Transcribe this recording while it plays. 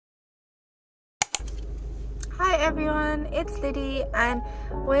Hi everyone, it's Liddy and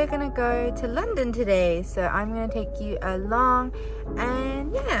we're gonna go to London today, so I'm gonna take you along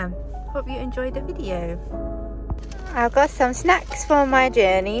and yeah, hope you enjoyed the video. I've got some snacks for my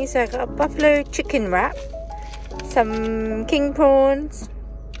journey, so I got a buffalo chicken wrap, some king prawns,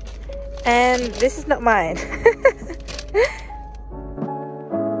 and this is not mine.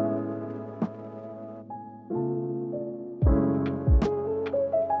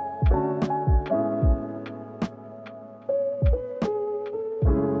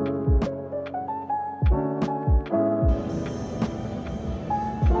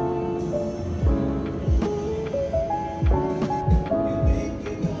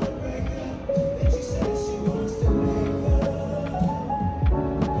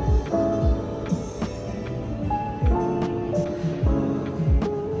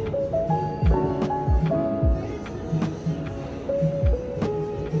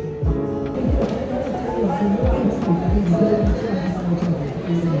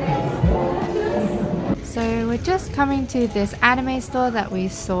 So we're just coming to this anime store that we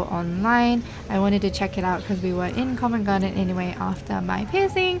saw online. I wanted to check it out because we were in Covent Garden anyway after my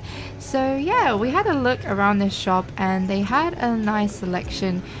piercing. So yeah, we had a look around this shop and they had a nice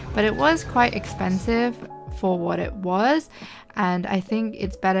selection, but it was quite expensive for what it was, and I think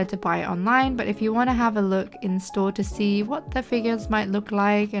it's better to buy it online. But if you want to have a look in store to see what the figures might look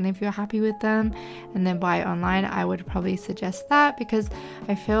like and if you're happy with them and then buy it online, I would probably suggest that, because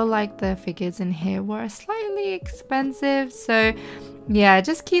I feel like the figures in here were slightly expensive. So yeah,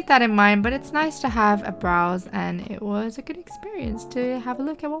 just keep that in mind, but it's nice to have a browse and it was a good experience to have a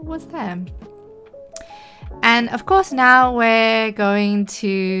look at what was there. And of course now we're going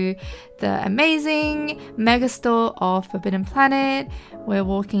to the amazing mega store of Forbidden Planet. We're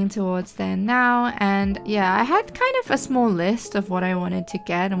walking towards there now, and yeah, I had kind of a small list of what I wanted to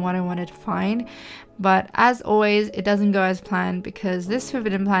get and what I wanted to find, but as always it doesn't go as planned because this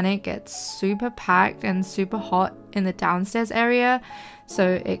Forbidden Planet gets super packed and super hot in the downstairs area,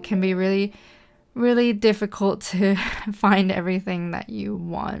 so it can be really difficult to find everything that you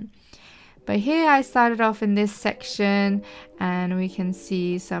want. But here I started off in this section and we can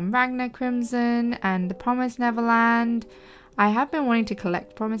see some Ragnar Crimson and the Promised Neverland. I have been wanting to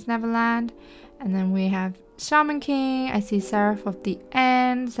collect Promised Neverland. And then we have Shaman King. I see Seraph of the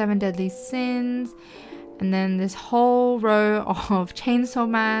End, Seven Deadly Sins. And then this whole row of Chainsaw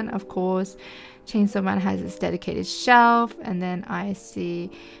Man, of course. Chainsaw Man has its dedicated shelf. And then I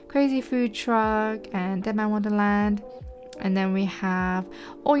see Crazy Food Truck and Dead Man Wonderland. And then we have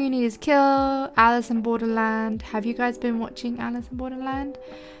All You Need Is Kill, Alice in Borderland. Have you guys been watching Alice in Borderland?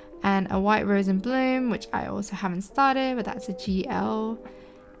 And A White Rose in Bloom, which I also haven't started, but that's a GL.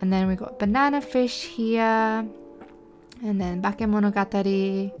 And then we got Banana Fish here. And then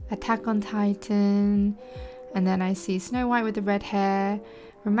Bakemonogatari, Attack on Titan. And then I see Snow White with the red hair,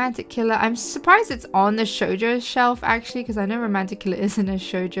 Romantic Killer. I'm surprised it's on the shoujo shelf actually, because I know Romantic Killer isn't a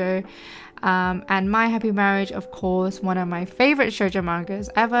shoujo. And My Happy Marriage, of course, one of my favorite shoujo mangas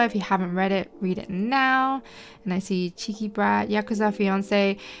ever. If you haven't read it, read it now. And I see Cheeky Brat, Yakuza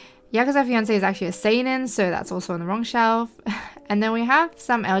Fiancé. Yakuza Fiancé is actually a seinen, so that's also on the wrong shelf. And then we have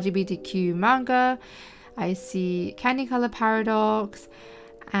some LGBTQ manga. I see Candy Color Paradox,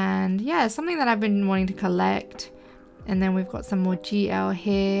 and yeah, something that I've been wanting to collect. And then we've got some more GL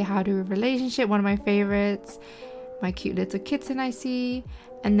here, How to Relationship, one of my favorites. My Cute Little Kitten I see.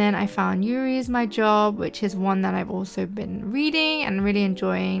 And then I found Yuri Is My Job, which is one that I've also been reading and really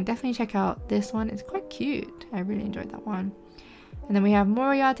enjoying. Definitely check out this one, it's quite cute. I really enjoyed that one. And then we have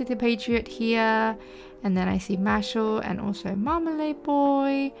Moriarty the Patriot here. And then I see Mashal and also Marmalade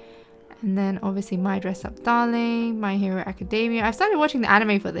Boy. And then obviously My Dress Up Darling, My Hero Academia. I've started watching the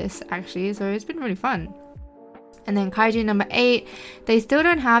anime for this actually, so it's been really fun. And then Kaiju number 8. They still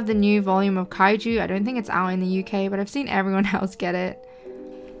don't have the new volume of Kaiju. I don't think it's out in the UK, but I've seen everyone else get it.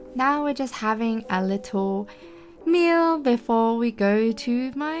 Now we're just having a little meal before we go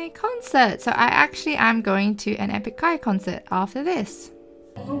to my concert. So I actually am going to an Epik High concert after this.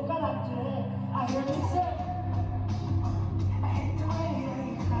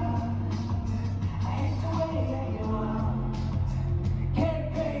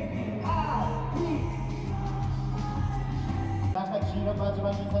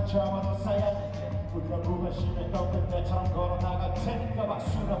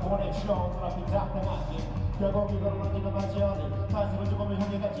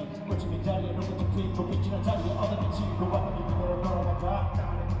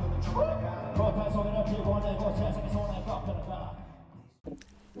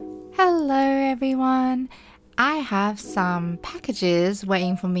 Hello everyone, I have some packages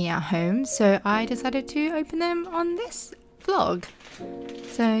waiting for me at home, so I decided to open them on this vlog.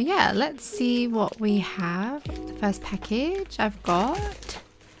 So yeah, let's see what we have. The first package I've got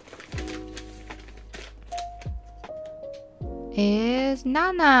is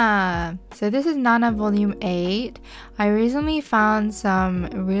Nana. So this is Nana volume 8. I recently found some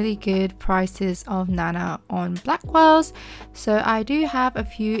really good prices of Nana on Blackwell's, so I do have a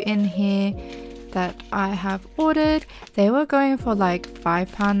few in here that I have ordered. They were going for like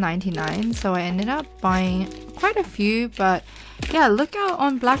 £5.99, so I ended up buying quite a few. But yeah, look out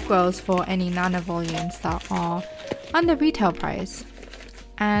on Blackwell's for any Nana volumes that are under retail price.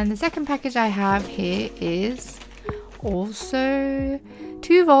 And the second package I have here is also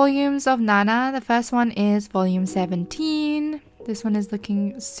 2 volumes of Nana. The first one is volume 17. This one is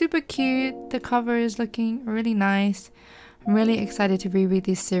looking super cute. The cover is looking really nice. I'm really excited to reread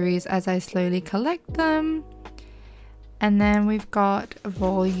this series as I slowly collect them. And then we've got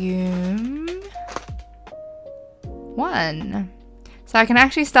volume 1. So I can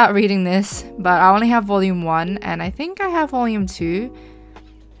actually start reading this, but I only have volume 1 and I think I have volume 2.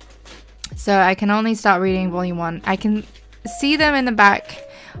 So I can only start reading volume 1. I can see them in the back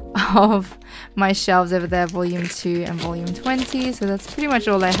of my shelves over there, volume 2 and volume 20. So that's pretty much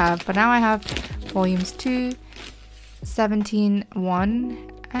all I have. But now I have volumes 2, 17,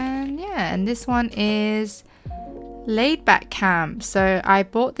 1, and yeah, and this one is Laid Back Camp. So I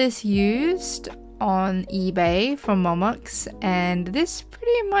bought this used on eBay from Momox, and this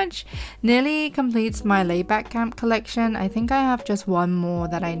pretty much nearly completes my Laid Back Camp collection. I think I have just one more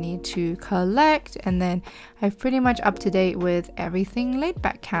that I need to collect, and then I'm pretty much up to date with everything Laid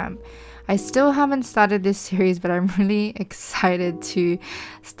Back Camp. I still haven't started this series, but I'm really excited to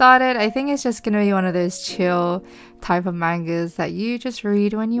start it. I think it's just going to be one of those chill type of mangas that you just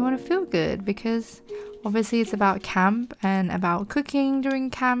read when you want to feel good, because obviously it's about camp and about cooking during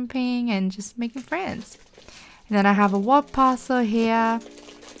camping and just making friends. And then I have a Wob parcel here.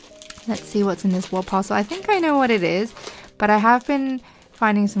 Let's see what's in this Wob parcel. I think I know what it is, but I have been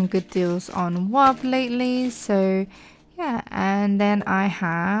finding some good deals on Wob lately, so yeah. And then I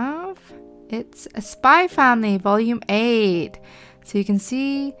have, it's a Spy Family volume 8. So you can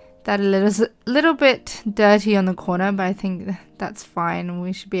see that a little bit dirty on the corner, but I think that's fine.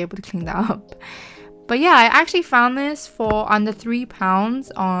 We should be able to clean that up. But yeah, I actually found this for under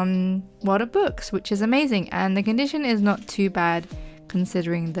 £3 on World of Books, which is amazing. And the condition is not too bad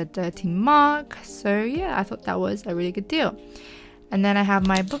considering the dirty mark. So yeah, I thought that was a really good deal. And then I have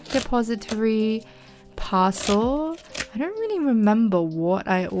my book depository parcel. I don't really remember what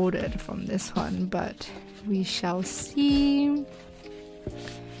I ordered from this one, but we shall see.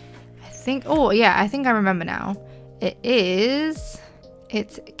 I think I remember now. It's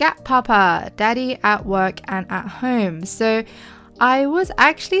Gap Papa, Daddy at Work and at Home. So I was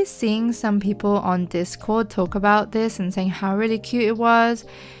actually seeing some people on Discord talk about this and saying how really cute it was.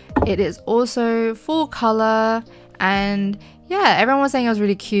 It is also full color, and yeah, everyone was saying it was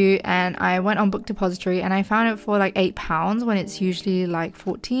really cute. And I went on Book Depository and I found it for like £8 when it's usually like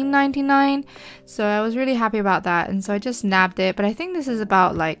 $14.99. So I was really happy about that, and so I just nabbed it. But I think this is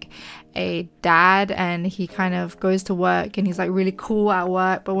about like a dad, and he kind of goes to work and he's like really cool at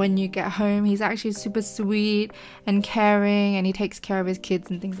work, but when you get home he's actually super sweet and caring, and he takes care of his kids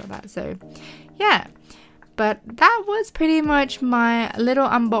and things like that. So yeah, but that was pretty much my little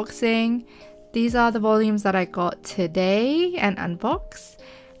unboxing. These are the volumes that I got today and unboxed,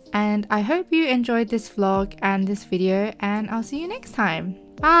 and I hope you enjoyed this vlog and this video, and I'll see you next time.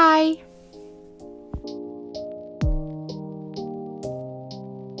 Bye!